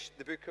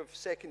the book of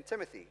 2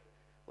 Timothy.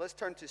 Let's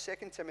turn to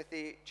 2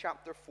 Timothy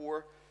chapter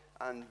 4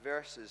 and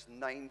verses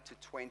 9 to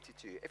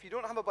 22. If you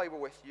don't have a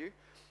Bible with you,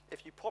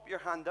 if you pop your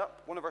hand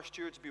up, one of our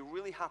stewards would be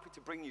really happy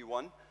to bring you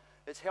one.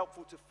 It's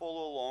helpful to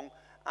follow along.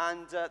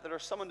 And there are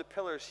some on the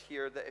pillars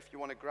here that if you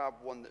want to grab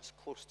one that's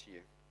close to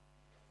you.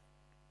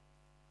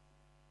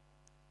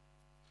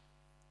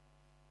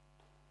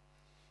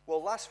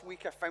 Well, last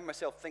week I found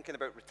myself thinking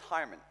about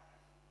retirement.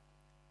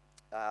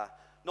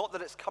 Not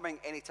that it's coming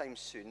anytime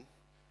soon,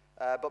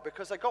 but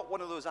because I got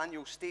one of those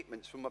annual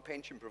statements from my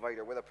pension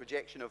provider with a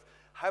projection of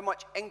how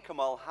much income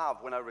I'll have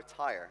when I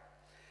retire.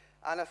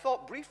 And I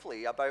thought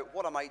briefly about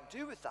what I might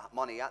do with that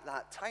money at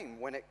that time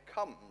when it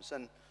comes.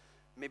 And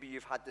maybe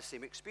you've had the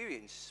same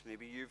experience.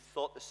 Maybe you've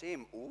thought the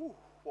same. Ooh,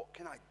 what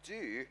can I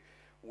do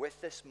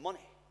with this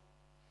money?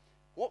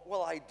 What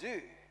will I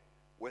do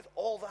with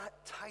all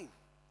that time?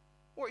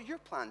 What are your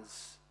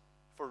plans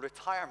for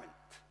retirement?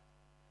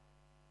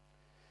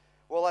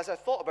 Well, as I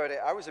thought about it,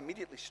 I was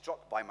immediately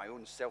struck by my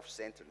own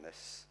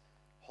self-centeredness.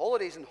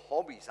 Holidays and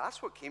hobbies,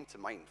 that's what came to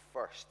mind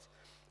first.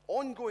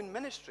 Ongoing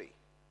ministry,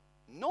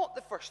 not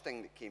the first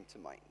thing that came to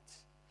mind.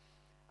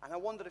 And I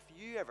wonder if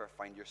you ever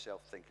find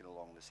yourself thinking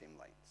along the same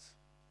lines.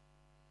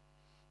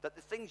 That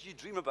the things you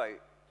dream about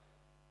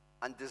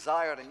and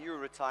desire in your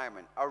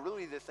retirement are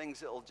really the things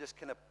that will just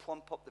kind of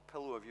plump up the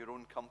pillow of your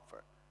own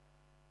comfort,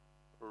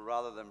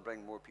 rather than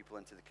bring more people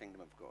into the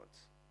kingdom of God.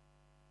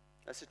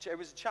 It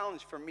was a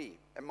challenge for me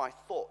and my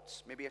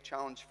thoughts, maybe a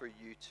challenge for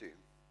you too.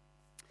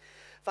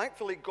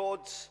 Thankfully,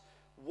 God's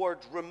word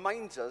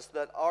reminds us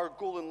that our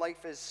goal in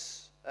life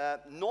is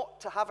not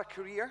to have a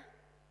career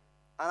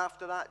and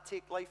after that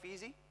take life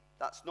easy.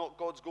 That's not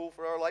God's goal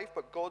for our life,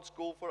 but God's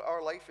goal for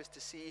our life is to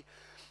see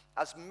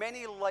as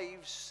many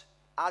lives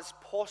as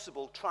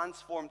possible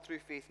transformed through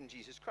faith in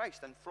Jesus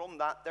Christ. And from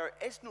that, there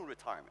is no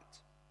retirement.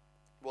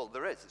 Well,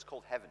 there is. It's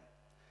called heaven.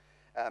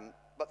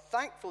 But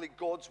thankfully,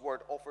 God's word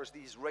offers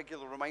these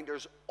regular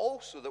reminders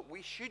also that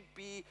we should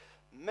be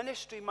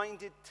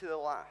ministry-minded to the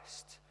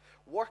last,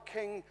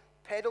 working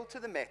pedal to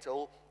the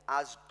metal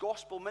as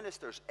gospel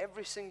ministers,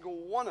 every single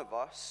one of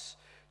us,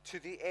 to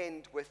the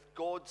end with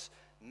God's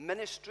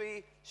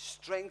ministry,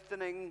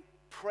 strengthening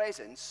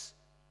presence,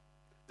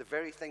 the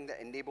very thing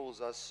that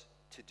enables us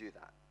to do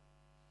that.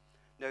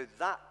 Now,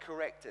 that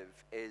corrective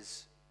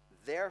is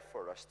there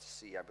for us to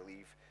see, I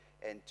believe,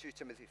 in 2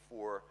 Timothy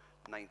 4,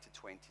 9 to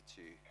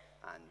 22,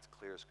 and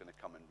Claire's going to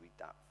come and read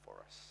that for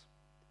us.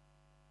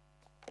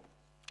 There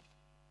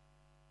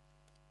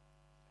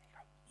you go.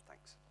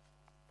 Thanks.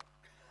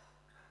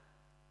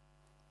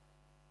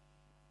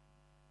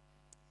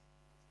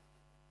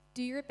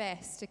 Do your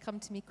best to come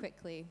to me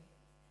quickly,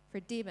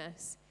 for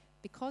Demas,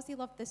 because he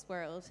loved this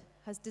world,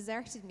 has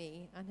deserted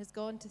me and has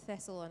gone to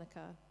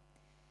Thessalonica.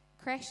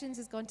 Crescens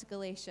has gone to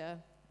Galatia,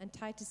 and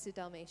Titus to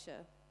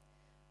Dalmatia.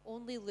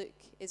 Only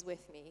Luke is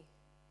with me.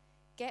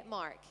 Get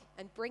Mark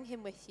and bring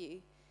him with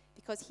you,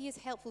 because he is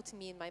helpful to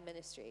me in my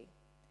ministry.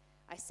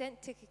 I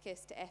sent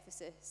Tychicus to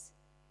Ephesus.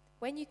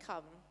 When you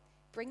come,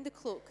 bring the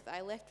cloak that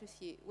I left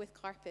with you with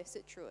Carpus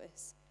at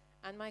Troas,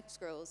 and my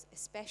scrolls,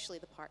 especially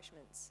the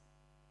parchments.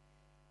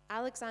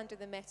 Alexander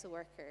the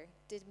metalworker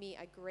did me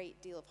a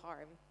great deal of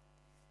harm.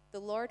 The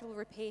Lord will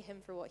repay him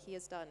for what he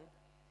has done.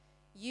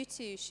 You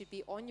too should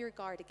be on your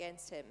guard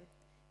against him,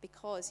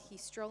 because he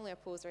strongly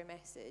opposed our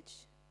message.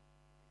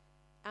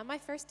 At my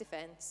first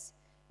defense,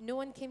 no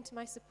one came to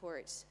my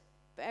support,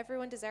 but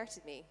everyone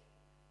deserted me.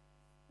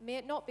 May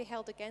it not be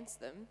held against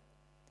them,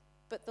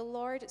 but the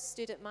Lord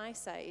stood at my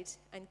side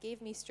and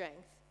gave me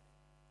strength,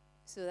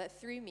 so that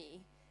through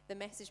me the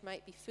message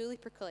might be fully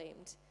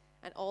proclaimed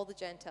and all the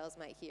Gentiles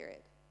might hear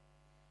it.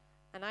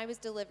 And I was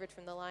delivered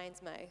from the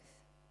lion's mouth.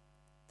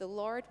 The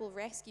Lord will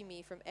rescue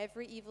me from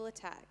every evil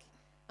attack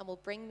and will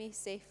bring me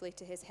safely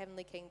to his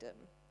heavenly kingdom.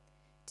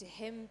 To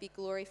him be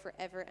glory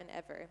forever and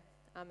ever.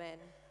 Amen.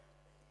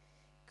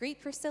 Greet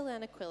Priscilla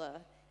and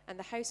Aquila and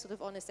the household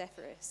of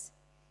Onesiphorus.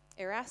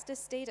 Erastus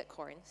stayed at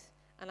Corinth,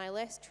 and I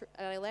left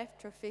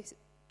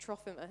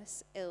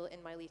Trophimus ill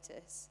in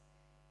Miletus.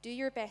 Do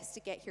your best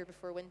to get here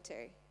before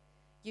winter.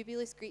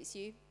 Eubulus greets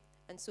you,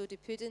 and so do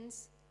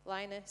Pudens,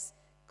 Linus,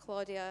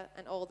 Claudia,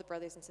 and all the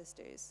brothers and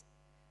sisters.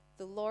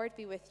 The Lord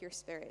be with your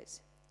spirit.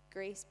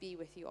 Grace be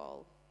with you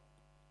all.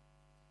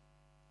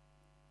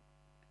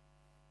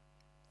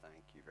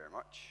 Thank you very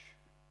much.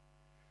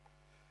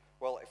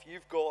 Well, if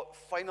you've got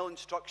final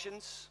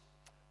instructions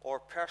or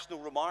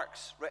personal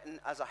remarks written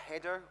as a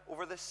header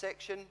over this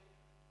section,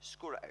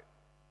 score it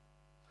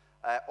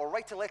out. Or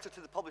write a letter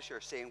to the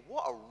publisher saying,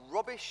 what a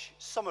rubbish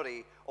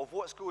summary of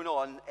what's going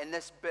on in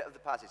this bit of the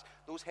passage.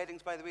 Those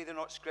headings, by the way, they're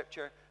not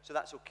scripture, so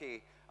that's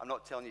okay. I'm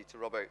not telling you to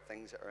rub out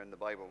things that are in the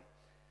Bible.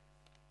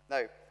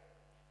 Now,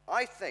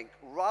 I think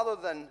rather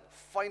than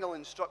final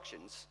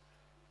instructions,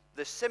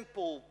 the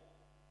simple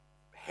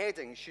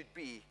heading should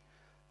be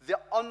the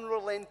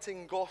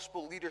unrelenting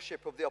gospel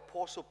leadership of the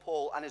Apostle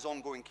Paul and his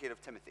ongoing care of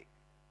Timothy.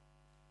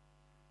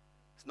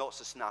 It's not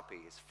so snappy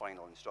as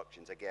final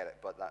instructions, I get it,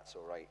 but that's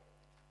all right.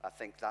 I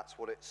think that's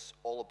what it's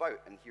all about,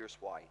 and here's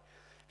why.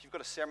 If you've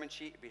got a sermon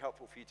sheet, it'd be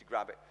helpful for you to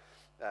grab it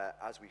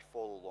as we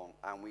follow along.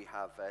 And we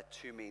have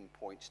two main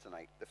points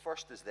tonight. The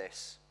first is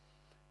this.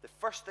 The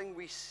first thing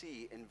we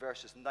see in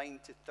verses 9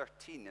 to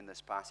 13 in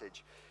this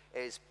passage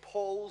is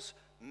Paul's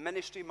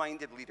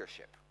ministry-minded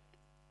leadership.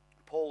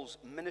 Paul's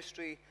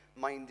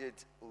ministry-minded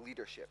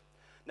leadership.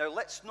 Now,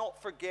 let's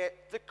not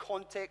forget the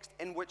context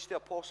in which the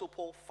Apostle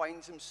Paul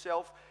finds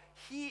himself.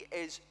 He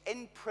is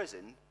in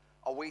prison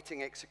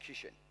awaiting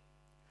execution.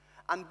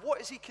 And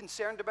what is he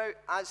concerned about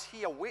as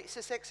he awaits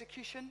this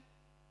execution?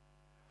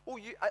 Well,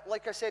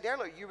 like I said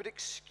earlier, you would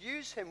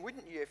excuse him,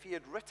 wouldn't you, if he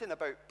had written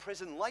about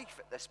prison life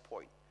at this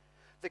point?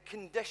 The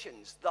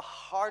conditions, the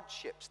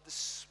hardships, the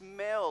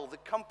smell, the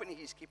company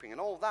he's keeping,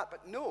 and all of that.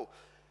 But no,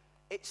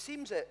 it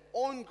seems that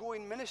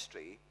ongoing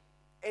ministry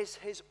is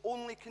his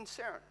only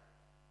concern.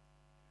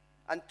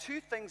 And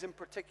two things in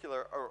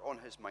particular are on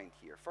his mind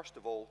here. First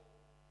of all,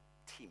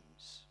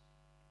 teams.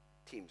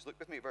 Teams. Look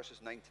with me at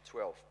verses 9 to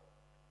 12.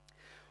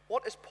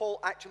 What is Paul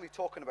actually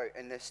talking about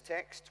in this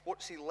text?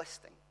 What's he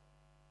listing?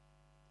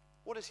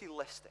 What is he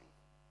listing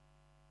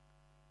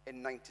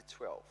in 9 to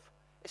 12?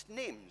 It's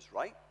names,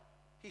 right?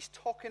 He's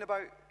talking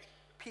about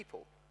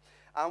people.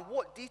 And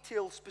what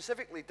details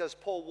specifically does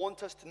Paul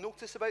want us to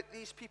notice about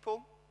these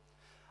people?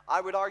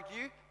 I would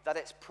argue that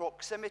it's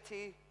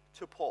proximity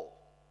to Paul.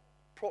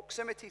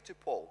 Proximity to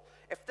Paul.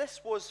 If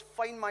this was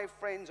Find My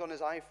Friends on his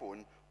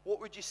iPhone,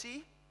 what would you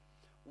see?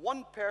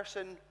 One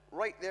person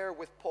right there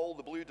with Paul,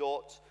 the blue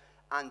dots,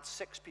 and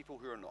 6 people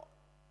who are not.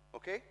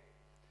 Okay?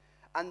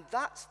 And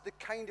that's the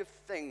kind of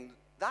thing,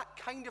 that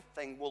kind of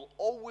thing will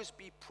always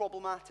be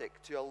problematic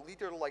to a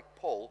leader like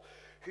Paul,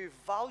 who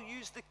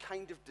values the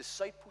kind of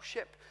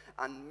discipleship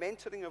and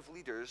mentoring of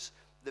leaders,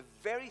 the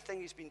very thing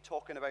he's been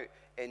talking about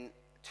in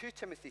 2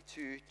 Timothy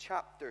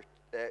chapter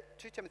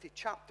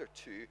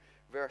 2,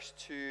 verse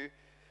 2,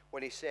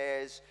 when he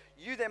says,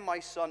 "You then, my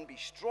son, be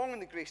strong in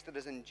the grace that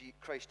is in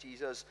Christ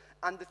Jesus,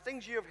 and the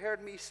things you have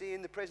heard me say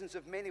in the presence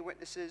of many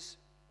witnesses,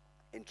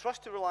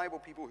 entrust to reliable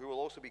people who will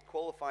also be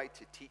qualified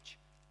to teach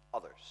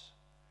others."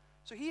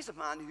 So he's a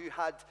man who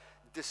had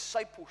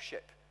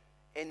discipleship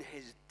in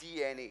his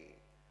DNA.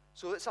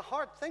 So it's a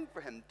hard thing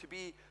for him to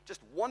be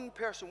just one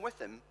person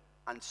with him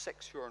and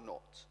 6 who are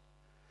not.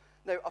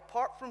 Now,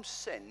 apart from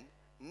sin,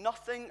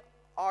 nothing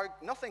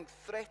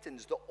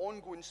threatens the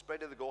ongoing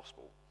spread of the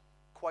gospel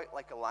quite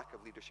like a lack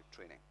of leadership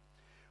training,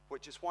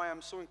 which is why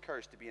I'm so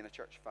encouraged to be in a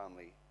church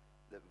family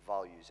that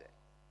values it.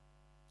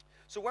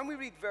 So when we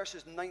read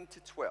verses 9 to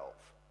 12,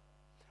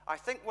 I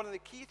think one of the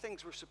key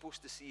things we're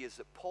supposed to see is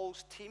that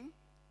Paul's team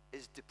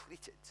is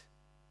depleted.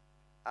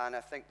 And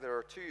I think there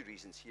are 2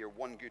 reasons here,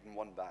 one good and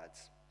one bad.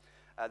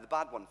 The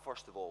bad one,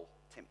 first of all,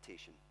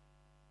 temptation.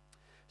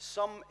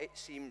 Some, it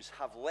seems,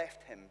 have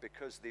left him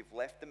because they've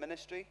left the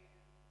ministry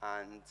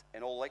and,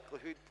 in all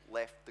likelihood,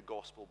 left the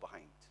gospel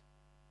behind.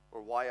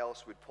 Or why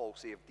else would Paul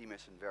say of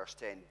Demas in verse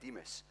 10,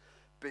 Demas,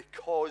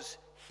 because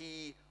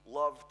he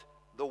loved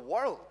the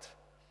world,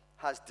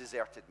 has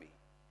deserted me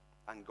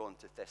and gone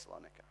to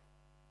Thessalonica.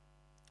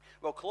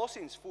 Well,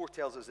 Colossians 4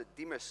 tells us that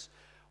Demas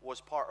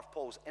was part of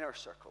Paul's inner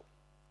circle.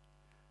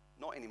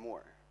 Not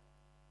anymore.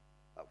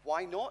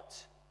 Why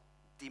not?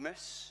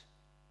 Demas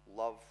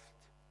loved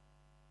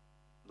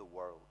the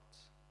world.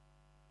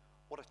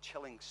 What a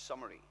chilling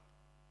summary.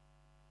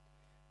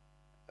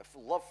 If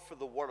love for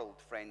the world,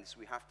 friends,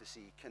 we have to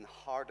see, can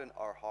harden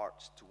our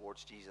hearts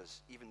towards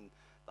Jesus, even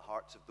the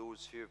hearts of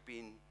those who have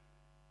been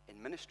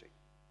in ministry.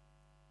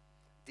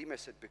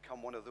 Demas had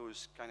become one of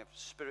those kind of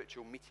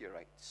spiritual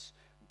meteorites,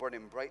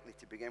 burning brightly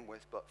to begin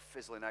with, but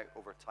fizzling out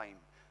over time.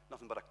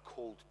 Nothing but a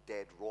cold,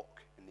 dead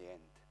rock in the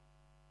end.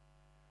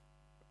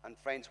 And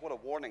friends, what a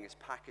warning is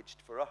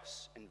packaged for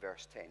us in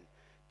verse 10.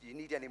 Do you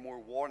need any more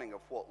warning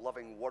of what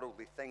loving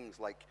worldly things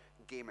like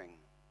gaming,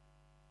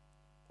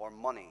 or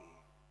money,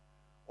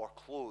 or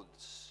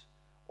clothes,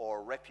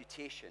 or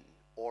reputation,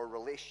 or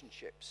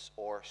relationships,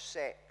 or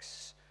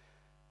sex,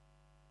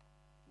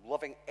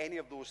 loving any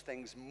of those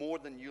things more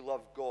than you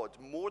love God,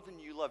 more than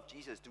you love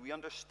Jesus, do we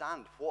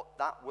understand what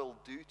that will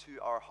do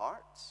to our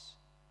hearts?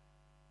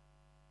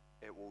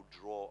 It will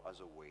draw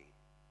us away,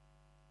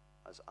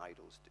 as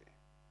idols do.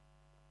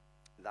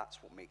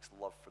 That's what makes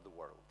love for the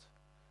world,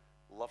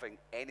 loving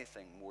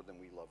anything more than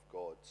we love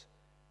God,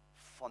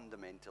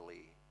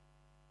 fundamentally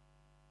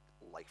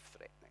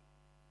life-threatening.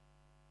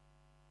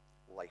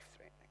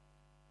 Life-threatening.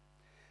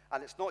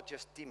 And it's not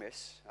just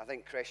Demas. I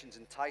think Crescens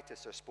and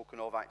Titus are spoken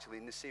of actually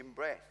in the same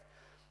breath.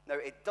 Now,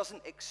 it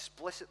doesn't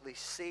explicitly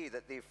say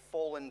that they've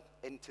fallen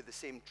into the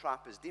same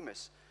trap as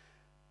Demas,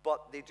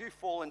 but they do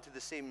fall into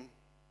the same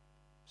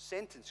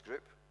sentence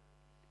group.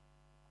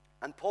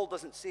 And Paul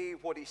doesn't say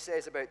what he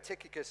says about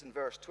Tychicus in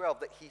verse 12,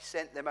 that he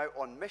sent them out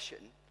on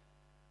mission.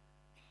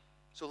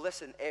 So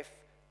listen, if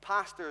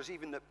pastors,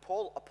 even that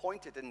Paul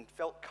appointed and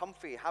felt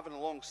comfy having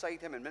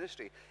alongside him in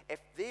ministry, if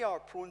they are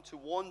prone to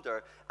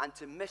wander and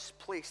to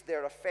misplace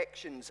their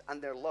affections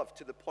and their love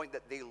to the point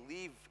that they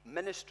leave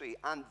ministry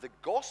and the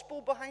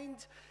gospel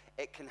behind,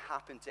 it can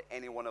happen to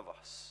any one of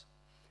us.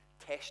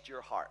 Test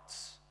your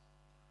hearts.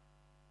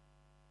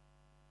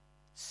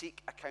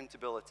 Seek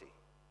accountability.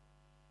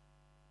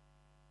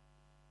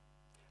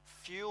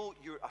 Fuel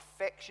your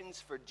affections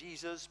for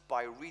Jesus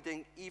by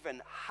reading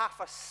even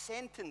half a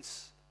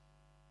sentence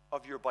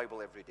of your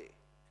Bible every day.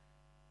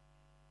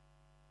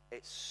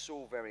 It's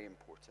so very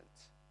important.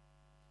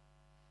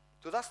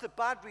 So that's the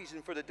bad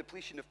reason for the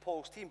depletion of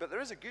Paul's team, but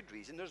there is a good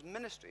reason. There's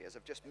ministry, as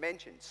I've just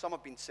mentioned. Some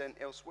have been sent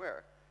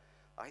elsewhere.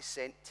 I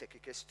sent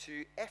Tychicus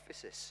to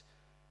Ephesus,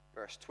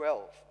 verse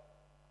 12.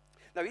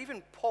 Now,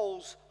 even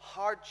Paul's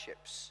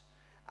hardships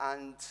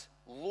and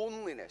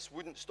loneliness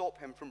wouldn't stop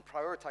him from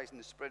prioritizing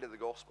the spread of the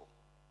gospel.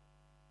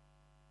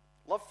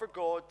 Love for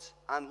God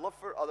and love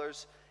for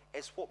others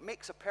is what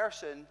makes a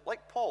person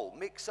like Paul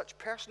make such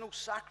personal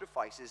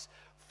sacrifices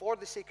for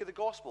the sake of the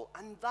gospel.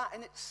 And that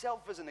in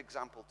itself is an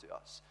example to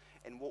us.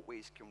 In what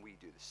ways can we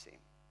do the same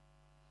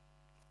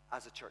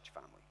as a church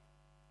family,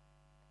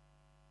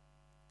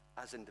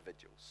 as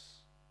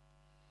individuals?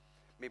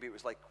 Maybe it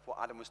was like what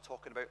Adam was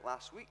talking about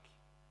last week,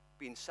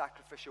 being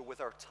sacrificial with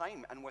our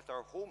time and with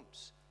our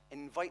homes,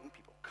 inviting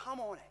people. Come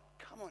on in,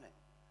 come on in.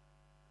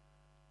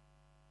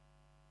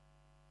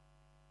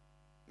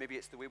 Maybe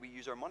it's the way we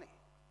use our money.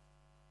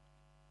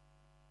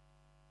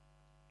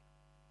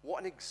 What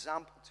an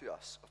example to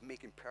us of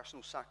making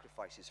personal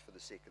sacrifices for the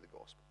sake of the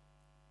gospel.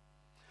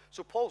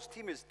 So Paul's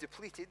team is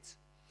depleted,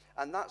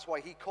 and that's why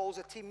he calls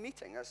a team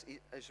meeting, as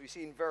we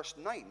see in verse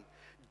 9.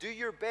 Do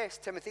your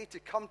best, Timothy, to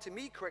come to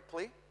me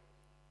quickly.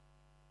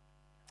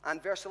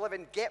 And verse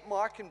 11, get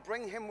Mark and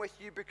bring him with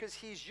you because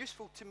he's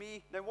useful to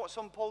me. Now what's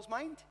on Paul's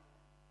mind?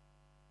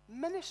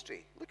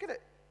 Ministry. Look at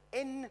it.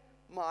 In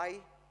my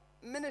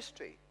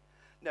ministry.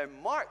 Now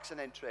Mark's an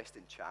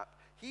interesting chap.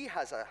 He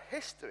has a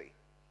history.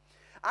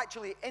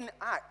 Actually, in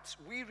Acts,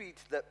 we read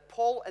that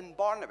Paul and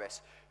Barnabas,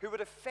 who were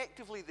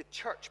effectively the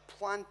church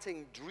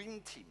planting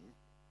dream team,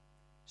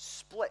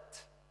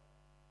 split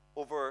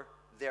over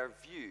their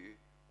view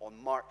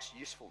on Mark's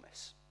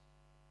usefulness.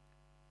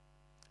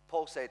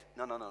 Paul said,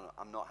 no,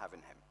 I'm not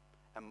having him.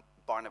 And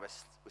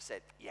Barnabas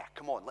said, yeah,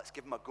 come on, let's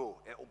give him a go.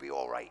 It'll be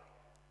all right.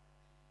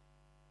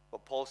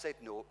 But Paul said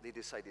no. They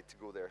decided to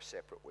go their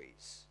separate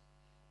ways.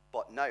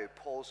 But now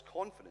Paul's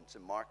confidence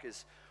in Mark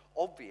is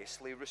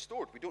obviously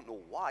restored. We don't know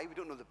why. We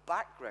don't know the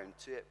background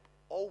to it.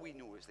 All we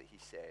know is that he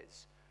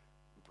says,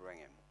 bring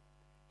him.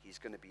 He's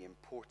going to be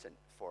important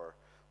for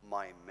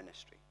my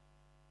ministry.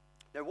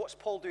 Now, what's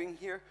Paul doing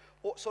here?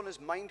 What's on his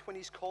mind when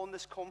he's calling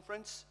this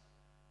conference?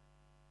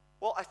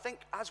 Well, I think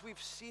as we've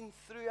seen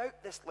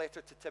throughout this letter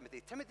to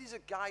Timothy, Timothy's a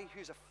guy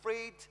who's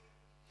afraid.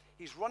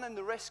 He's running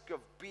the risk of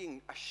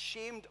being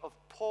ashamed of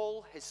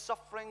Paul, his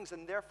sufferings,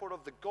 and therefore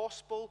of the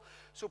gospel.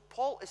 So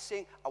Paul is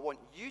saying, I want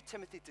you,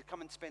 Timothy, to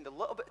come and spend a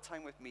little bit of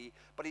time with me,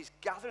 but he's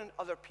gathering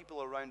other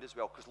people around as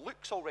well, because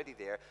Luke's already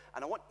there,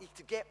 and I want you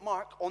to get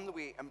Mark on the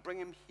way and bring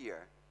him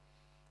here.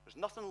 There's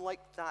nothing like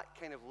that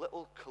kind of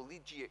little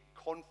collegiate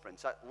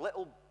conference, that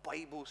little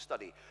Bible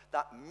study,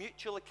 that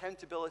mutual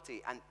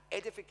accountability and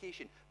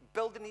edification,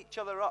 building each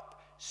other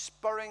up,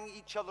 spurring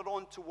each other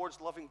on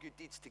towards love and good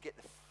deeds to get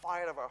the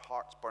fire of our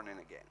hearts burning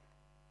again.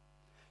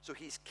 So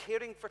he's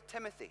caring for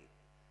Timothy,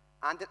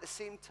 and at the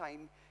same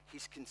time,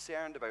 he's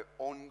concerned about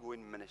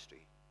ongoing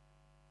ministry.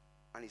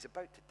 And he's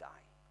about to die.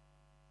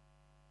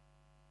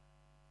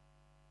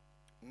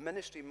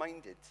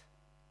 Ministry-minded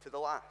to the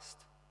last.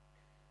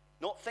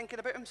 Not thinking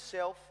about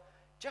himself,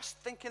 just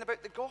thinking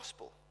about the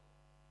gospel.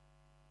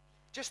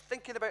 Just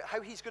thinking about how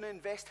he's going to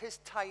invest his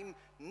time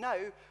now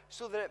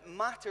so that it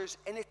matters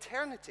in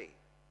eternity.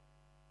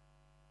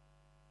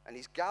 And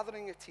he's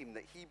gathering a team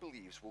that he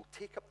believes will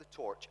take up the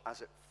torch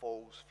as it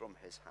falls from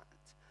his hand.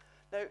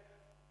 Now,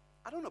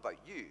 I don't know about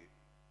you,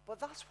 but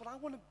that's what I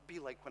want to be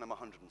like when I'm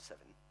 107.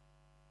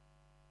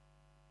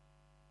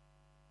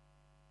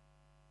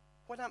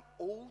 When I'm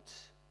old,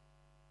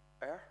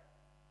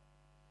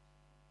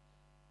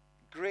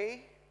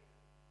 grey,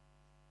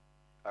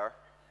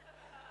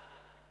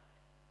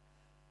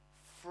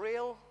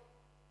 frail,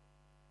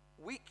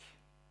 weak,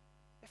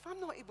 if I'm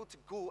not able to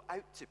go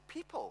out to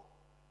people,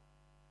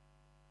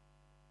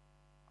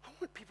 I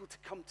want people to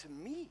come to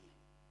me.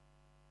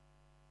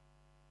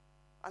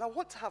 And I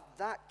want to have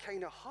that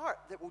kind of heart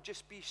that will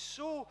just be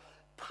so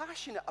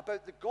passionate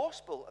about the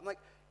gospel. I'm like,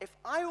 if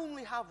I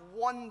only have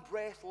one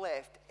breath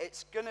left,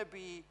 it's going to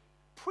be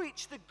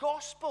preach the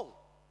gospel.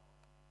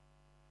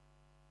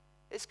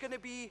 It's going to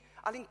be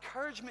an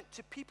encouragement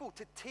to people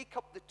to take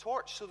up the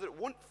torch so that it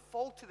won't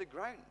fall to the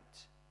ground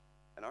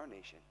in our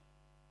nation.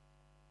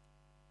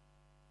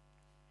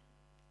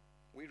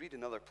 We read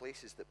in other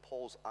places that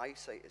Paul's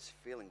eyesight is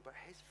failing, but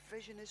his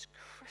vision is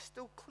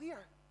crystal clear.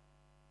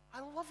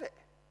 I love it.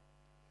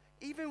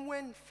 Even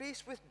when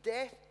faced with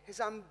death, his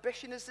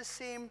ambition is the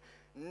same.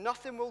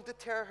 Nothing will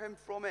deter him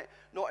from it.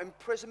 Not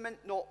imprisonment,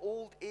 not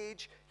old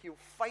age. He'll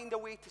find a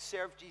way to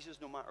serve Jesus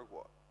no matter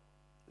what.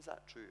 Is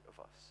that true of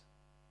us?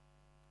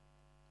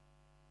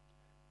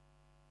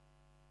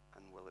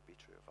 And will it be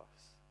true of us?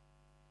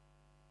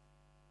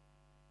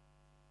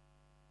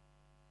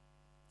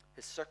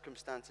 His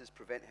circumstances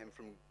prevent him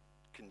from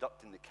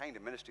conducting the kind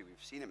of ministry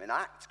we've seen him in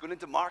Acts, going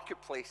into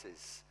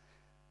marketplaces.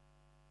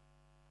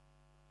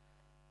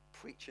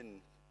 preaching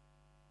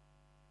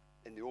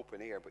in the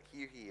open air, but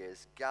here he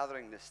is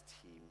gathering this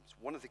team. It's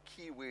one of the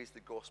key ways the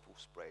gospel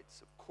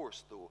spreads. Of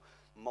course, though,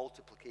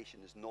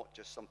 multiplication is not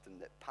just something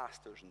that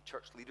pastors and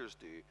church leaders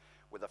do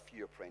with a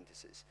few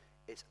apprentices.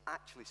 It's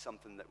actually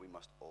something that we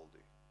must all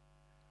do.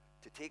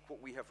 To take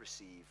what we have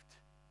received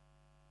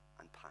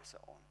and pass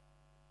it on.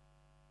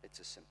 It's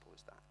as simple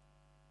as that.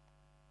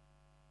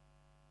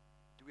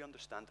 Do we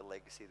understand the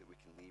legacy that we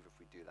can leave if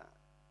we do that?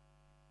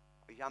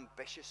 Are you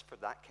ambitious for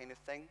that kind of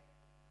thing?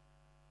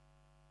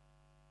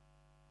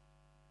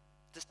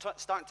 Just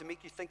starting to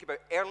make you think about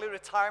early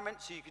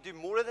retirement so you could do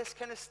more of this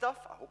kind of stuff?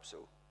 I hope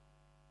so.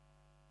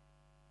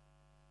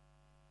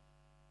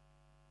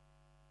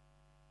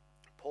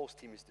 Paul's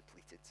team is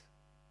depleted.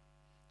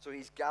 So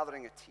he's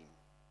gathering a team,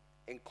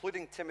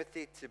 including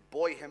Timothy, to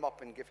buoy him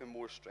up and give him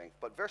more strength.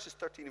 But verses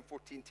 13 and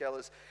 14 tell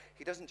us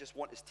he doesn't just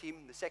want his team.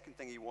 The second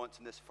thing he wants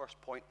in this first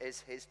point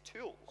is his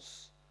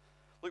tools.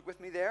 Look with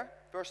me there,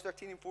 verse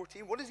 13 and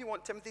 14. What does he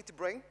want Timothy to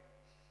bring?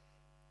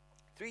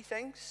 3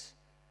 things.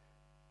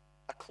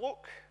 A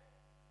cloak,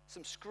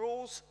 some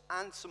scrolls,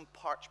 and some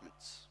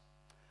parchments.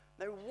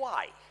 Now,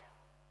 why?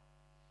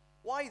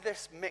 Why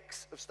this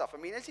mix of stuff?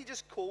 I mean, is he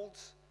just cold?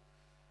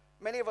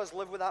 Many of us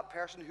live with that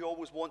person who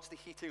always wants the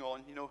heating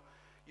on. You know,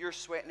 you're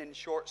sweating in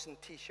shorts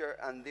and t-shirt,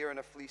 and they're in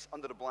a fleece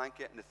under the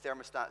blanket, and the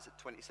thermostat's at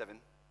 27.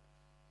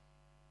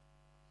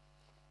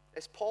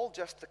 Is Paul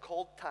just the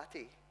cold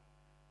tatty?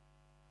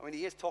 I mean,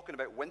 he is talking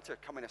about winter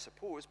coming, I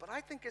suppose, but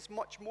I think it's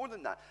much more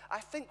than that. I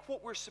think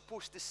what we're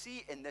supposed to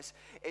see in this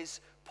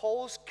is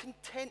Paul's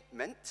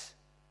contentment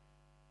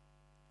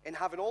in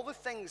having all the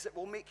things that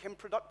will make him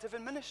productive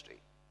in ministry.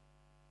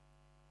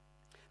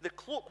 The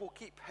cloak will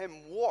keep him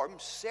warm,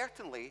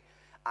 certainly,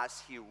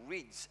 as he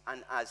reads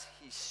and as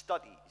he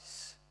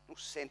studies. No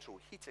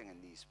central heating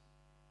in these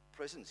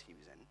prisons he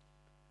was in.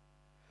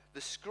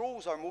 The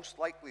scrolls are most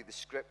likely the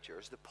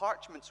scriptures. The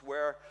parchments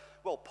were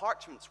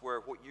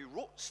what you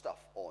wrote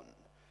stuff on.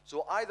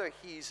 So either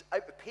he's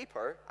out of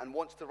paper and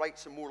wants to write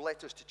some more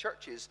letters to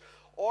churches,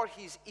 or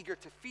he's eager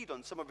to feed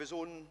on some of his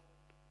own,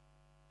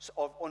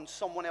 on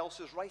someone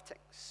else's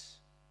writings.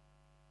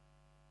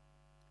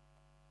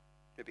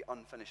 Maybe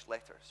unfinished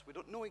letters. We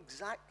don't know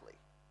exactly.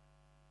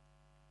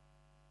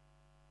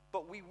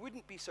 But we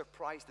wouldn't be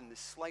surprised in the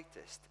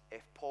slightest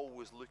if Paul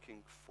was looking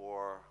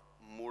for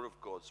more of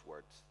God's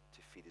word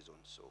to feed his own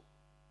soul.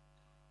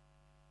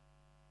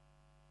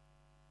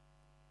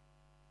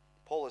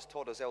 Paul has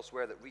taught us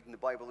elsewhere that reading the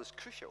Bible is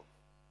crucial.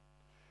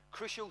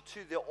 Crucial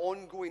to the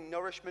ongoing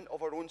nourishment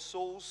of our own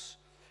souls.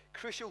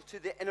 Crucial to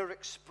the inner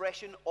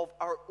expression of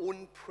our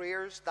own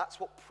prayers. That's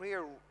what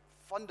prayer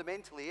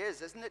fundamentally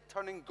is, isn't it?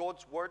 Turning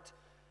God's word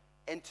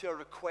into a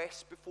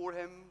request before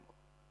him.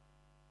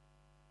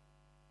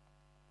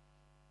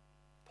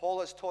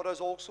 Paul has taught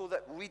us also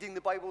that reading the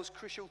Bible is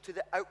crucial to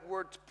the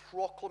outward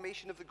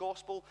proclamation of the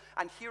gospel.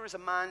 And here is a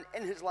man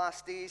in his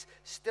last days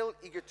still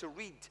eager to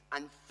read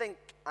and think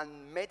and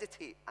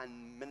meditate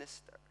and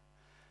minister.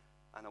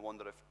 And I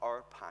wonder if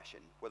our passion,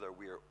 whether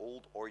we are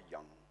old or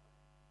young,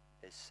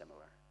 is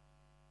similar.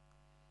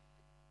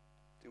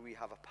 Do we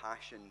have a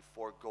passion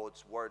for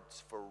God's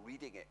words, for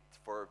reading it,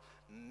 for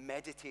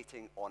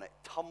meditating on it,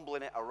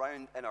 tumbling it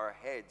around in our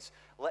heads,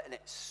 letting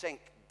it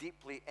sink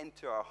deeply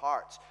into our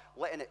hearts,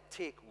 letting it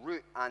take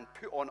root and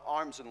put on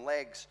arms and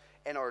legs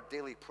in our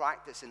daily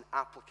practice and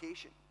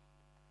application?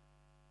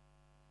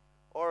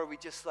 Or are we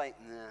just like,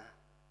 nah,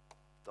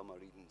 done my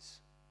readings,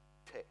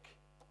 tick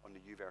on the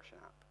YouVersion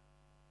app?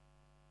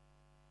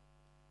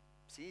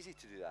 It's easy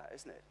to do that,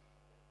 isn't it?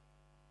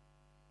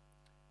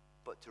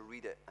 But to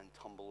read it and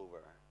tumble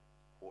over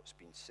what's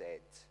been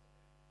said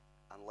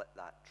and let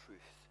that truth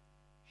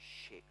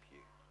shape you.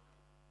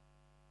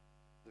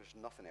 There's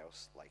nothing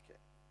else like it.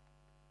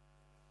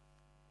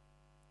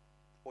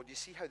 Well, do you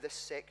see how this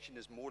section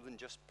is more than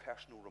just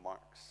personal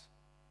remarks?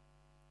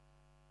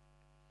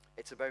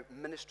 It's about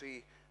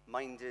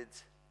ministry-minded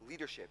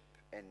leadership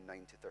in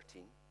 9 to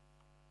 13.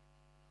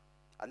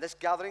 And this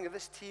gathering of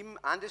this team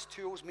and his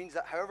tools means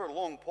that however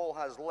long Paul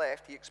has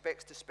left, he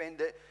expects to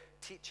spend it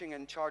teaching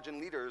and charging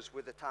leaders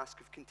with the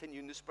task of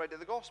continuing the spread of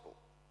the gospel.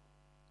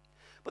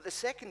 But the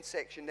second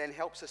section then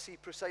helps us see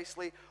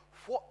precisely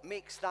what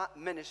makes that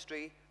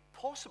ministry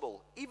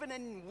possible, even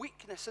in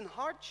weakness and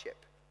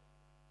hardship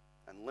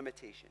and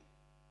limitation.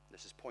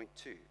 This is point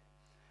 2.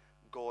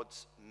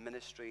 God's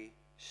ministry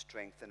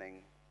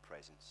strengthening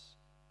presence.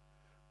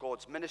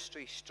 God's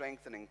ministry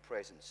strengthening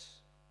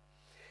presence.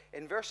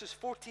 In verses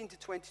 14 to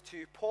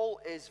 22, Paul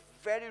is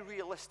very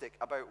realistic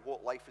about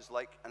what life is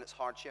like and its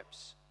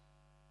hardships.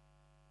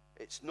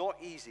 It's not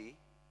easy.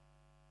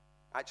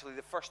 Actually,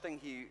 the first thing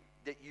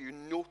that you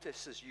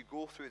notice as you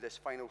go through this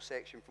final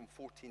section from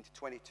 14 to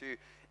 22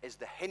 is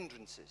the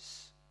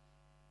hindrances.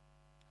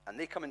 And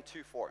they come in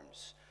 2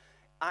 forms.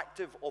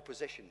 Active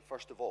opposition,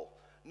 first of all.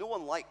 No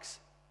one likes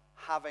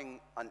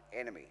having an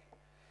enemy.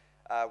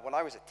 When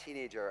I was a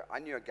teenager, I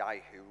knew a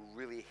guy who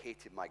really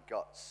hated my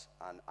guts,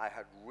 and I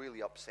had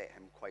really upset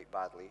him quite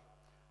badly.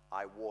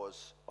 I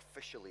was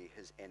officially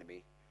his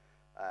enemy.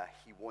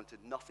 He wanted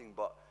nothing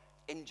but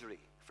injury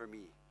for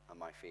me and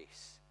my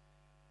face.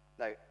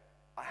 Now,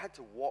 I had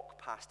to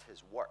walk past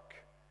his work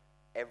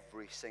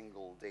every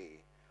single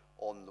day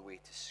on the way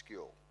to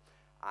school.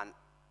 And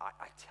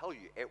I tell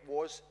you, it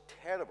was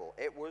terrible.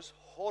 It was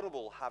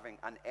horrible having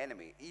an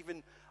enemy,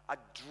 even a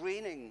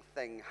draining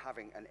thing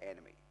having an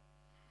enemy.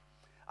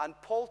 And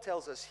Paul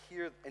tells us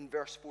here in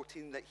verse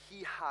 14 that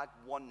he had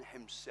one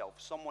himself,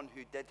 someone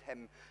who did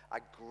him a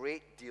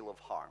great deal of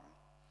harm.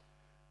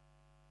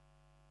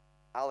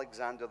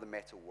 Alexander the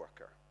metal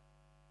worker.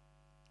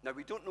 Now,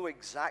 we don't know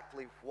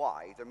exactly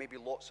why. There may be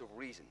lots of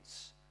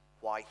reasons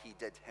why he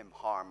did him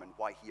harm and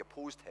why he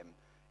opposed him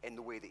in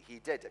the way that he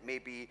did. It may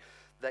be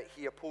that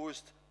he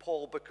opposed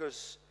Paul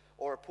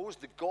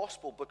opposed the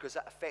gospel because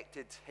it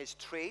affected his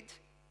trade.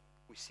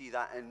 We see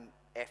that in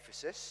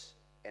Ephesus,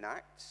 in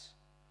Acts.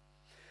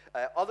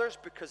 Others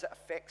because it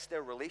affects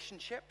their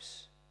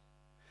relationships.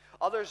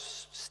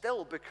 Others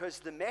still because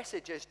the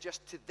message is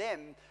just to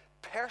them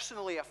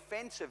personally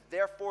offensive,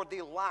 therefore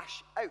they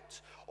lash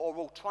out or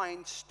will try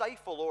and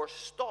stifle or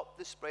stop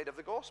the spread of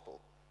the gospel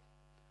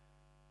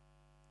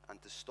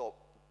and to stop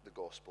the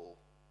gospel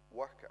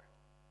worker.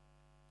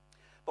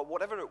 But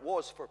whatever it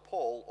was for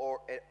Paul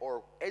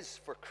or is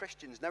for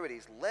Christians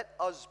nowadays, let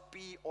us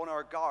be on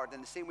our guard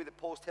in the same way that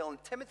Paul's telling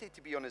Timothy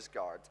to be on his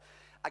guard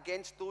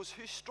against those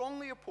who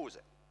strongly oppose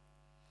it.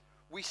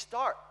 We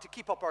start to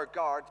keep up our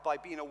guard by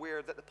being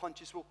aware that the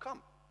punches will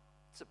come.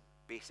 It's a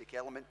basic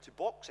element to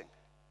boxing.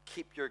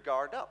 Keep your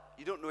guard up.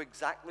 You don't know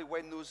exactly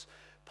when those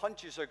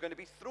punches are going to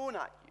be thrown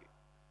at you.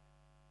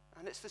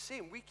 And it's the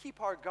same. We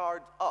keep our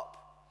guard up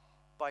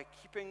by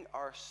keeping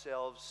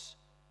ourselves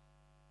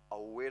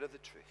aware of the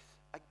truth.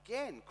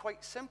 Again,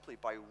 quite simply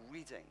by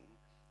reading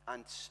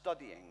and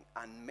studying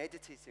and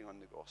meditating on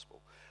the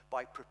gospel,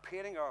 by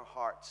preparing our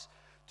hearts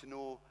to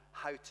know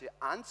how to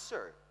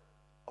answer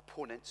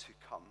opponents who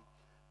come,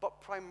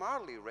 but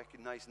primarily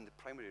recognizing the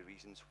primary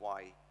reasons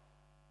why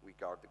we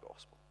guard the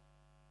gospel.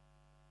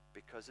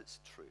 Because it's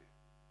true.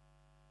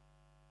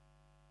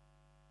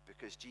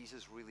 Because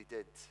Jesus really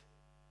did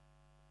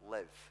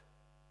live,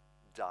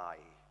 die,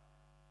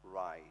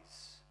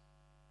 rise,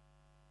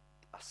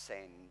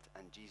 ascend,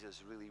 and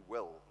Jesus really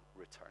will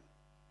return.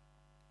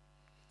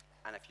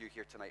 And if you're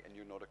here tonight and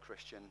you're not a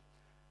Christian,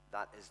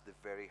 that is the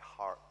very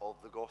heart of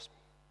the gospel.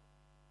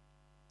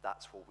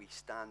 That's what we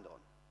stand on.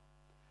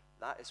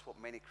 That is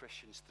what many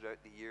Christians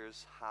throughout the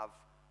years have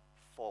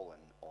fallen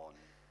on.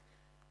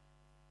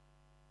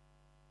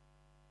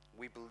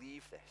 We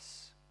believe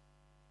this,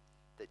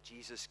 that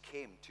Jesus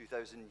came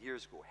 2,000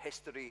 years ago.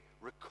 History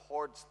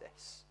records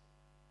this.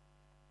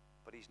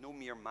 But he's no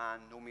mere man,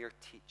 no mere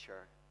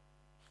teacher.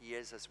 He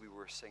is, as we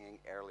were singing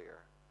earlier,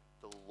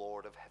 the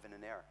Lord of heaven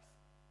and earth,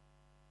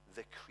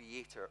 the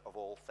creator of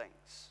all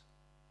things.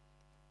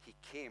 He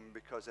came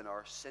because in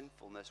our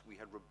sinfulness we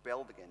had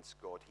rebelled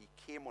against God. He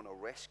came on a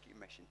rescue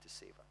mission to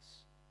save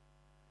us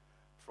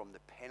from the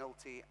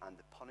penalty and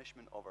the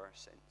punishment of our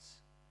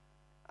sins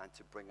and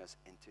to bring us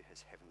into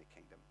his heavenly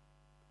kingdom.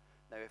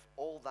 Now, if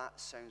all that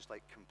sounds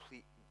like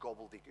complete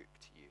gobbledygook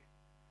to you,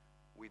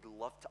 we'd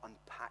love to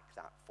unpack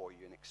that for you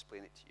and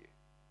explain it to you.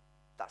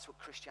 That's what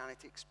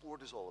Christianity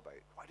Explored is all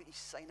about. Why don't you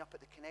sign up at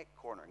the Connect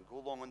Corner and go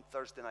along on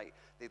Thursday night?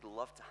 They'd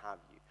love to have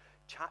you.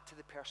 Chat to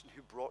the person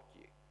who brought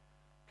you.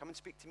 Come and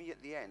speak to me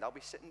at the end. I'll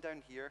be sitting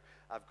down here.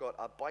 I've got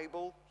a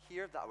Bible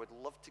here that I would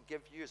love to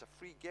give you as a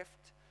free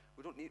gift.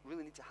 We don't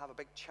really need to have a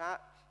big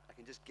chat. I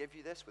can just give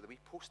you this with a wee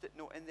post-it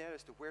note in there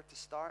as to where to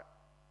start.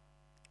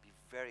 It'd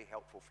be very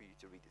helpful for you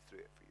to read it through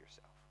it for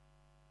yourself.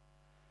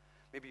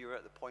 Maybe you're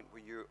at the point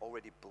where you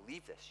already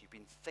believe this. You've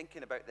been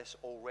thinking about this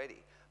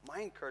already.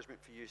 My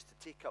encouragement for you is to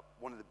take up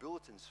one of the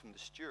bulletins from the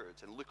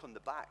stewards and look on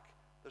the back.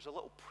 There's a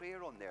little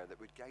prayer on there that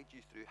would guide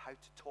you through how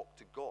to talk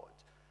to God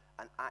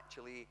and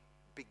actually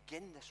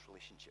begin this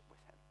relationship with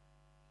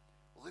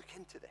him. Look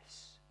into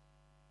this.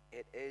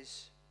 It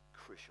is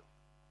crucial.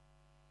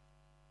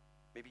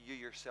 Maybe you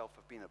yourself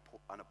have been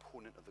an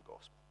opponent of the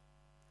gospel.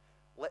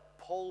 Let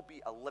Paul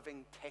be a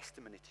living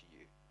testimony to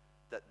you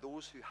that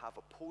those who have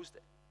opposed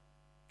it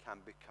can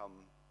become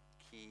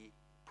key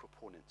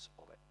proponents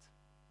of it.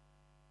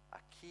 A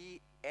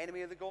key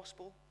enemy of the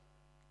gospel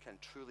can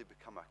truly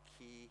become a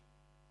key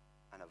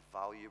and a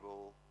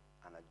valuable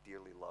and a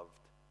dearly loved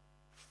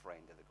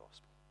friend of the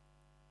gospel.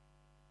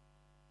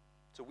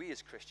 So we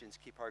as Christians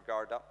keep our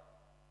guard up.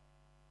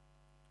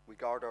 We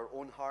guard our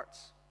own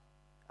hearts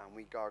and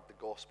we guard the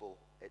gospel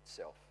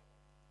itself.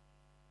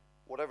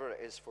 Whatever it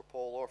is for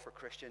Paul or for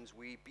Christians,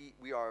 we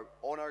are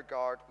on our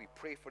guard. We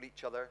pray for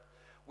each other.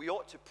 We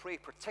ought to pray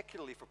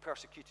particularly for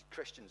persecuted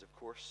Christians, of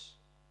course.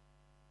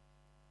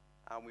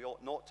 And we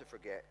ought not to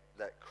forget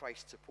that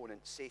Christ's opponent,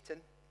 Satan,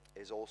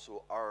 is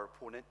also our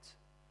opponent.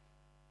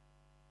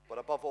 But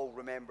above all,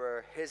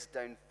 remember, his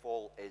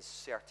downfall is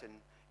certain.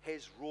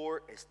 His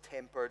roar is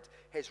tempered.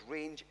 His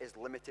range is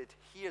limited.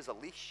 He is a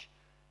leash,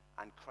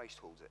 and Christ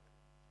holds it.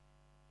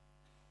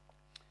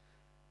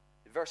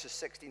 Verses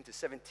 16 to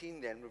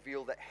 17 then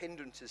reveal that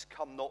hindrances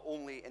come not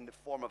only in the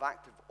form of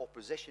active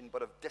opposition,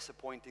 but of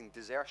disappointing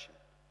desertion.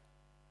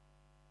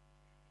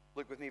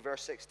 Look with me,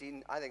 verse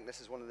 16. I think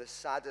this is one of the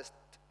saddest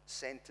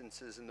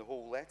sentences in the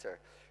whole letter.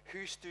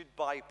 Who stood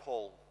by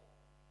Paul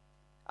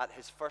at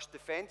his first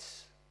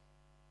defense?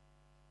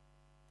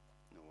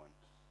 No one.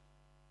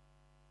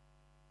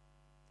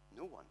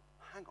 No one.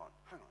 Hang on.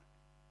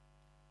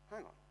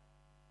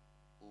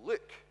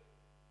 Luke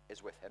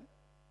is with him.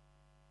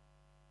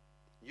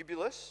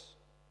 Eubulus,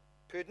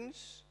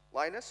 Pudens,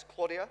 Linus,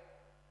 Claudia,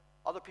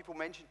 other people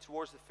mentioned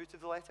towards the foot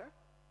of the letter.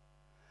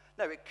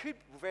 Now, it could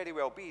very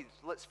well be,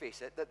 let's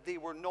face it, that they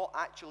were not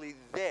actually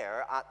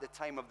there at the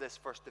time of this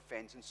first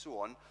defense and so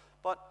on,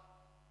 but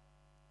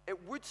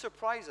it would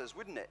surprise us,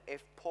 wouldn't it,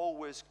 if Paul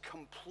was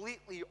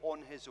completely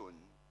on his own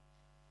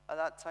at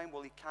that time?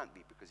 Well, he can't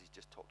be, because he's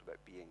just talked about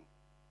being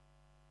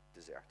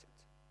deserted.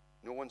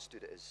 No one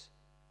stood at his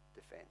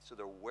defense. So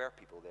there were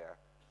people there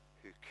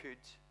who could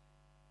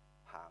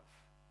have,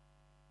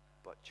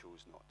 but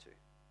chose not to.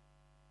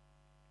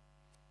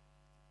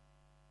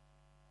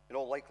 In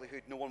all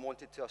likelihood, no one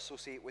wanted to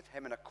associate with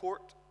him in a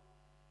court,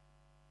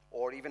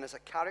 or even as a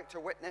character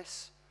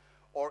witness,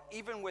 or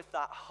even with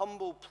that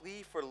humble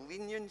plea for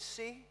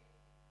leniency.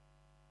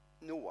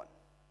 No one.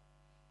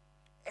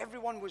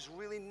 Everyone was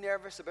really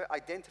nervous about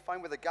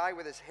identifying with a guy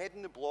with his head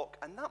in the block,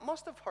 and that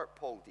must have hurt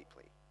Paul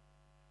deeply.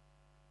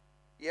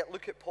 Yet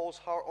look at Paul's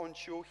heart on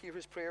show. Hear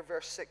his prayer,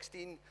 verse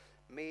 16.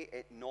 May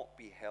it not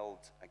be held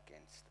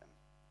against them.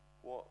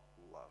 What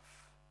love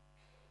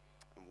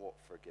and what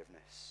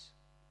forgiveness.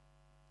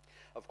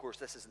 Of course,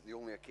 this isn't the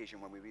only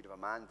occasion when we read of a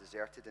man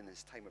deserted in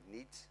his time of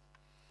need,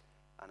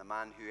 and a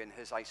man who in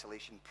his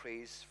isolation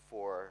prays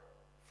for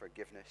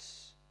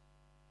forgiveness.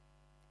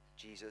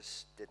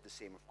 Jesus did the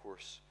same, of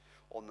course.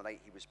 On the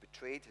night he was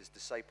betrayed, his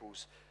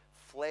disciples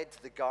fled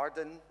the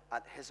garden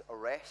at his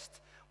arrest,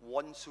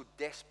 one so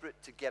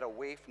desperate to get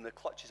away from the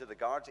clutches of the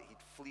guards that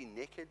he'd flee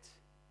naked.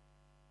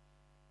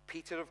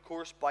 Peter, of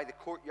course, by the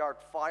courtyard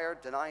fire,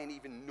 denying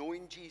even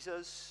knowing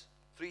Jesus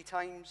 3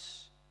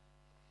 times.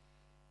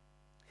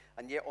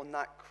 And yet on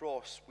that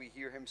cross, we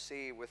hear him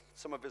say with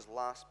some of his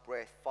last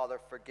breath, Father,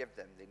 forgive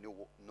them, they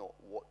know not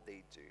what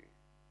they do.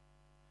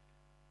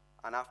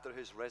 And after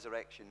his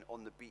resurrection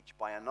on the beach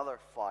by another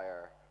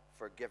fire,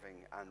 forgiving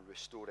and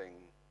restoring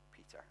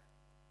Peter.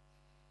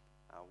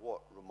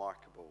 What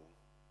remarkable,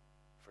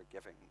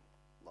 forgiving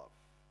love.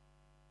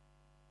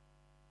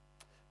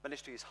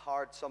 Ministry is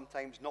hard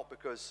sometimes, not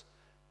because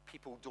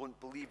people don't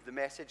believe the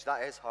message,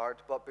 that is hard,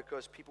 but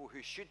because people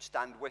who should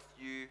stand with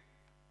you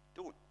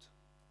don't.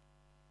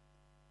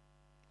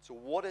 So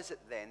what is it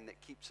then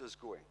that keeps us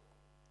going?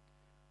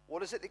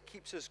 What is it that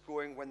keeps us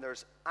going when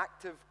there's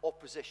active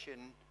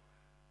opposition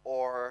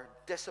or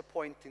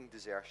disappointing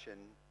desertion?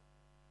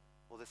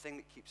 Well, the thing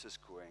that keeps us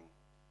going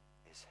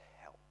is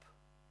help.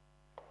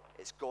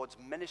 It's God's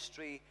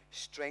ministry,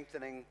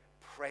 strengthening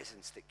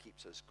presence that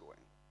keeps us going.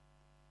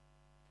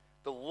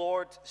 The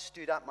Lord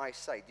stood at my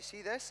side. You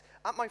see this?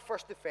 At my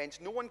first defense,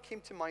 no one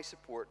came to my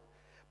support,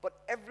 but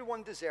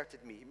everyone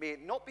deserted me. May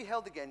it not be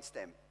held against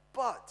them.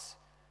 But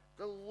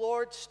the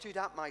Lord stood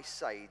at my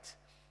side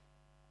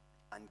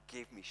and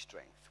gave me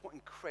strength. What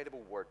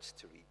incredible words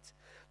to read.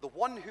 The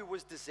one who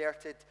was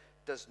deserted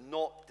does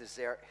not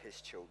desert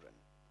his children.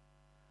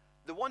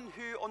 The one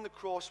who on the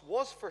cross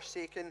was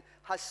forsaken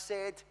has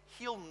said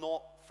he'll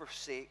not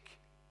forsake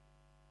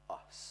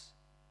us.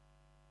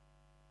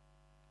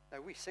 Now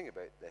we sing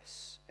about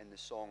this in the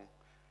song,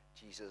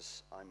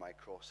 Jesus, I my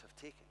cross have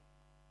taken.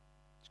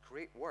 It's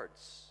great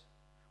words.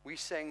 We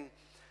sing,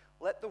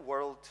 let the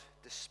world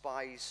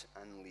despise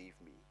and leave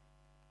me.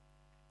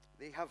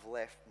 They have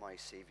left my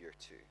Savior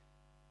too.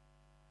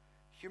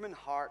 Human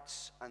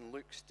hearts and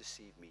looks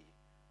deceive me.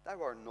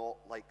 Thou art not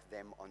like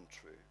them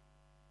untrue.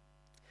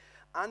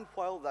 And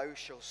while thou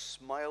shalt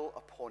smile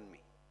upon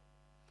me,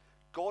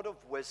 God of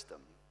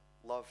wisdom,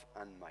 love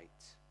and might,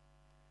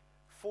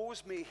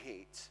 foes may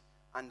hate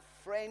and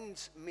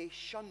friends may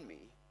shun me,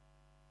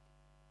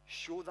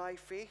 show thy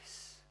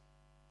face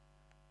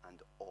and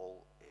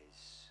all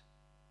is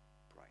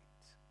bright.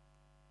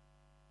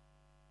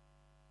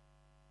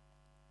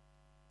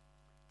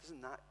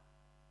 Doesn't that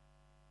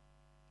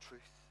truth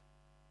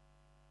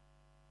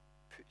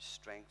put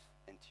strength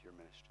into your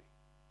ministry?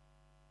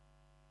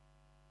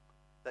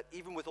 That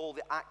even with all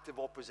the active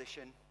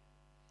opposition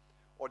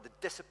or the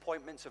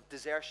disappointments of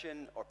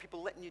desertion or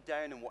people letting you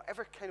down in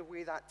whatever kind of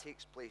way that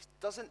takes place,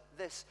 doesn't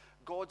this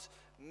God's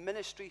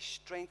ministry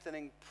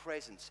strengthening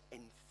presence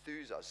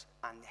enthuse us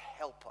and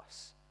help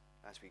us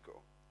as we go?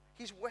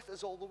 He's with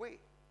us all the way.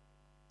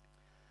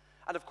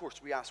 And of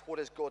course we ask, what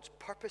is God's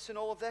purpose in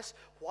all of this?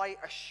 Why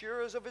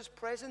assure us of his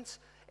presence?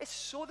 It's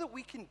so that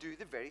we can do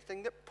the very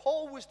thing that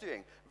Paul was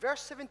doing.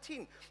 Verse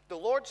 17, the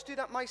Lord stood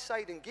at my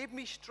side and gave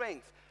me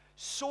strength,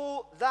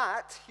 so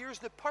that, here's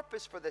the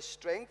purpose for this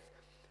strength,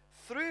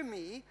 through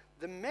me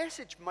the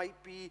message might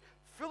be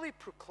fully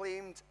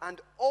proclaimed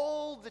and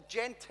all the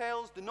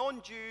Gentiles, the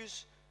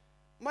non-Jews,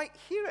 might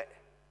hear it.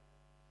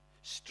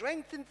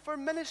 Strengthened for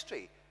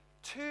ministry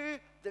to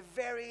the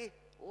very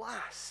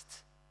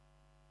last.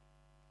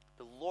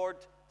 The Lord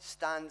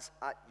stands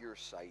at your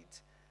side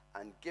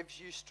and gives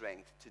you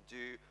strength to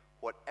do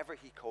whatever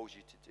he calls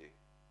you to do.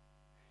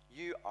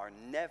 You are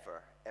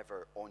never,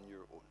 ever on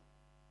your own.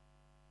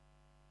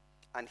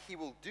 And he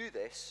will do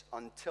this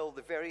until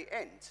the very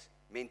end.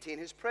 Maintain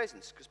his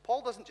presence. Because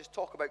Paul doesn't just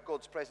talk about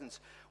God's presence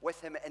with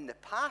him in the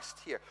past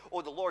here.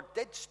 Oh, the Lord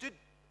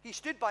he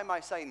stood by my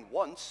side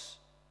once.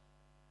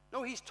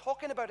 No, he's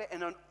talking about it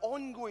in an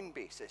ongoing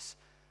basis.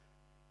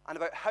 And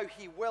about how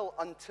he will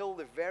until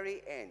the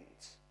very end.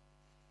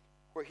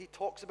 Where he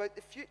talks about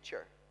the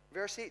future.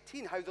 Verse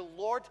 18, how the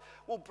Lord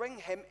will bring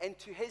him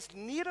into his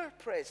nearer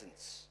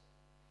presence.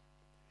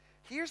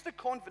 Here's the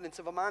confidence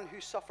of a man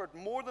who suffered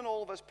more than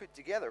all of us put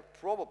together,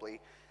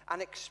 probably,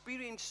 and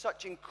experienced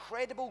such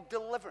incredible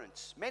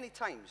deliverance many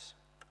times.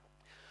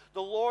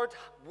 The Lord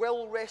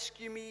will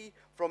rescue me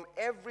from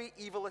every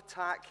evil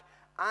attack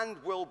and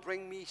will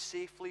bring me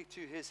safely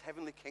to his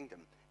heavenly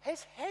kingdom.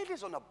 His head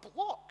is on a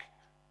block.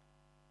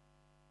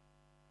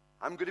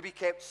 I'm going to be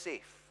kept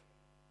safe.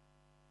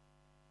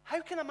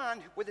 How can a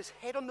man with his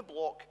head on the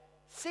block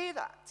say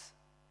that?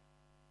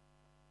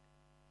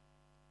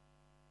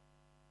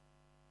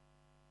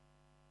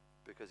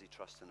 Because he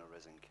trusts in a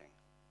risen king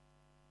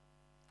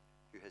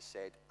who has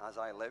said, as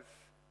I live,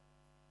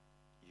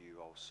 you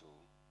also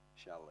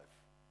shall live.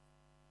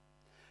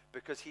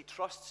 Because he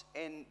trusts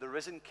in the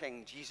risen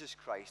king, Jesus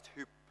Christ,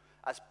 who,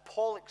 as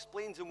Paul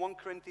explains in 1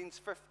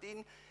 Corinthians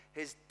 15,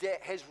 his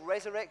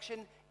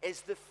resurrection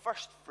is the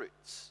first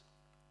fruits.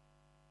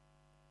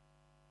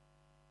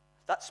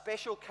 That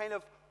special kind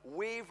of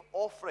wave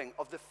offering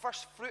of the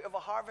first fruit of a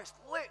harvest.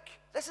 Look,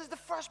 this is the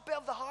first bit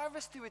of the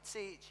harvest, he would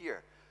say each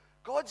year.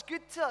 God's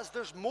good to us.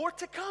 There's more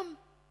to come.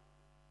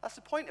 That's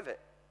the point of it.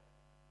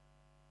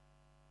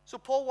 So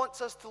Paul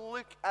wants us to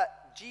look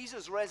at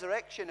Jesus'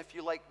 resurrection, if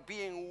you like,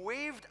 being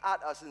waved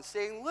at us and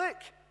saying, look,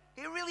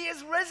 he really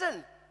is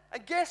risen.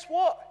 And guess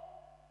what?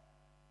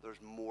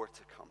 There's more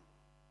to come.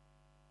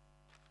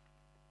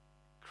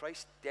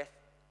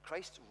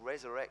 Christ's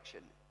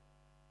resurrection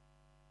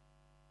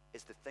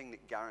is the thing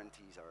that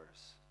guarantees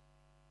ours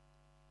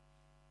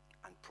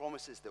and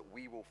promises that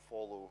we will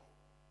follow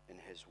in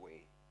his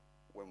way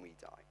when we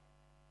die.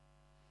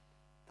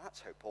 That's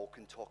how Paul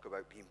can talk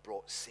about being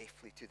brought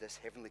safely to this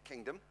heavenly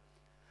kingdom.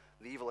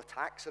 The evil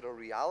attacks are a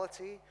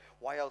reality.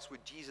 Why else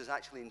would Jesus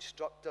actually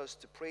instruct us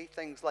to pray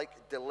things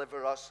like,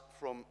 deliver us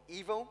from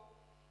evil?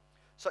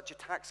 Such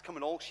attacks come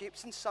in all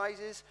shapes and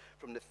sizes,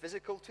 from the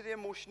physical to the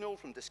emotional,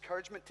 from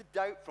discouragement to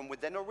doubt, from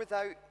within or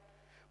without.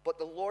 But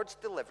the Lord's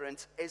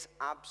deliverance is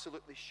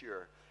absolutely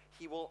sure.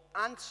 He will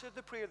answer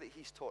the prayer that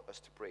he's taught us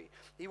to pray.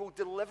 He will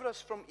deliver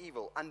us from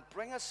evil and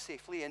bring us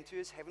safely into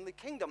his heavenly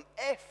kingdom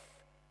if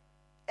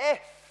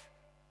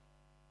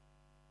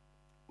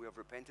we have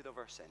repented of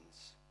our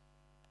sins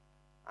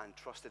and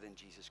trusted in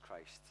Jesus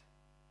Christ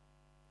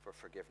for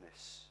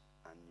forgiveness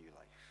and new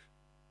life.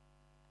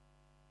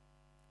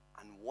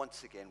 And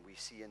once again, we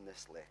see in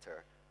this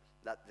letter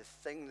that the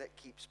thing that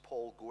keeps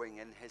Paul going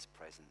in his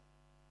present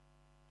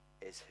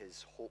is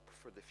his hope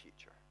for the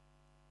future.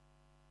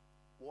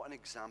 What an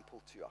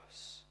example to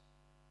us.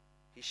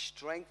 He's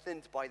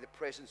strengthened by the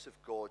presence of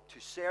God to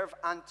serve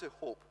and to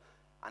hope.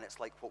 And it's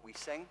like what we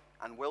sing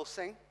and will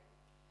sing.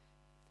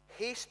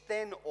 Haste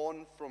then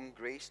on from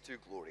grace to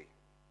glory,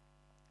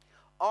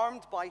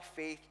 armed by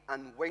faith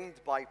and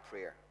winged by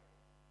prayer.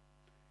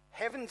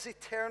 Heaven's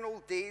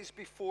eternal days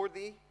before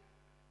thee,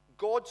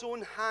 God's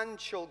own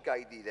hand shall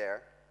guide thee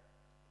there.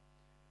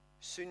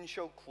 Soon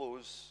shall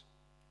close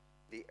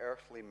the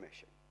earthly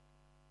mission.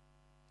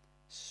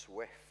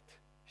 Swift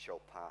shall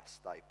pass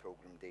thy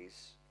pilgrim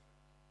days.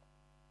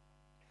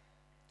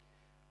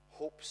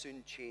 Hope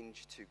soon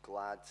change to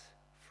glad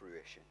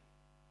fruition.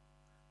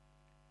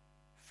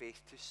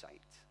 Faith to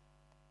sight,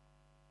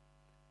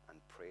 and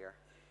prayer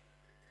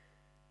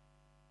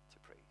to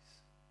praise.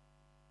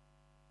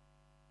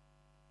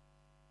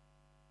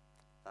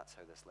 That's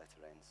how this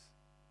letter ends.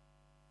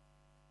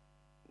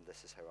 And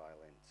this is how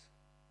I'll end.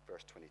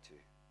 Verse 22.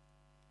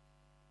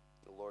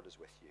 The Lord is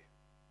with you.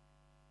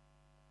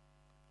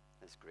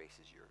 His grace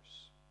is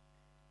yours.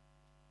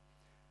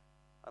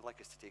 I'd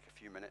like us to take a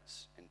few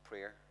minutes in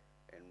prayer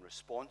in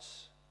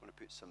response. I'm going to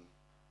put some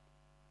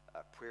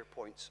prayer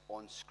points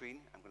on screen.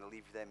 I'm going to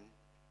leave them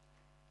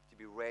to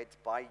be read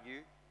by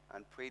you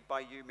and prayed by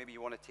you. Maybe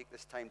you want to take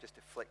this time just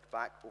to flick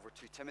back over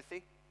to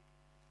Timothy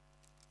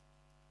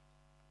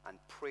and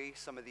pray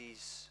some of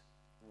these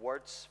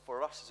words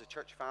for us as a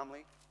church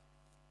family.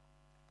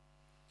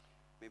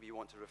 Maybe you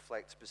want to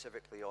reflect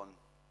specifically on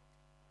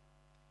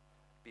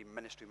being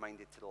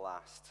ministry-minded to the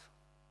last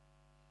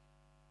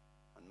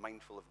and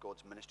mindful of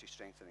God's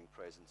ministry-strengthening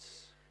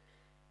presence.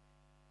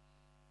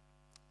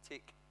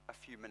 Take a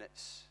few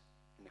minutes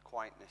in the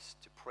quietness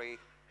to pray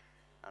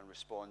and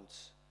respond,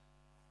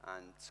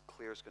 and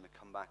Claire's going to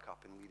come back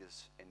up and lead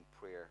us in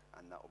prayer,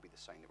 and that will be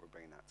the sign that we're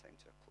bringing that time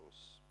to a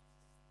close.